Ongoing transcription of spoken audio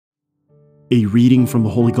A reading from the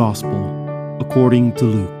Holy Gospel according to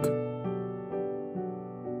Luke.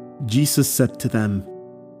 Jesus said to them,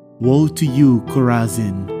 "Woe to you,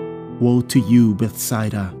 Chorazin! Woe to you,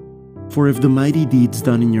 Bethsaida! For if the mighty deeds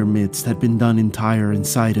done in your midst had been done in Tyre and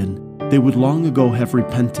Sidon, they would long ago have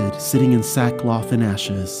repented, sitting in sackcloth and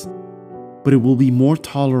ashes. But it will be more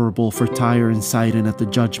tolerable for Tyre and Sidon at the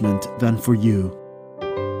judgment than for you.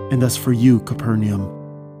 And as for you, Capernaum,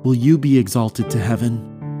 will you be exalted to heaven?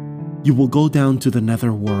 You will go down to the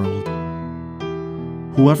netherworld.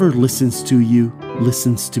 Whoever listens to you,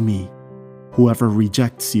 listens to me. Whoever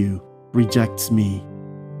rejects you, rejects me.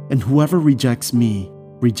 And whoever rejects me,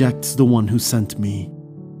 rejects the one who sent me."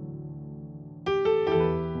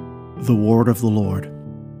 The word of the Lord.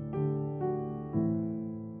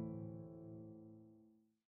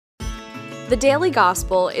 The Daily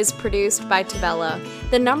Gospel is produced by Tabella,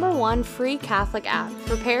 the #1 free Catholic app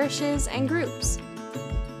for parishes and groups.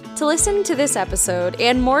 To listen to this episode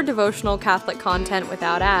and more devotional Catholic content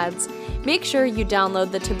without ads, make sure you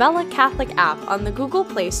download the Tabella Catholic app on the Google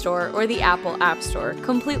Play Store or the Apple App Store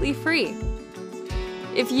completely free.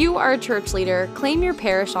 If you are a church leader, claim your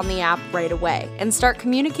parish on the app right away and start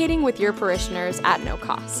communicating with your parishioners at no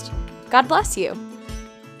cost. God bless you.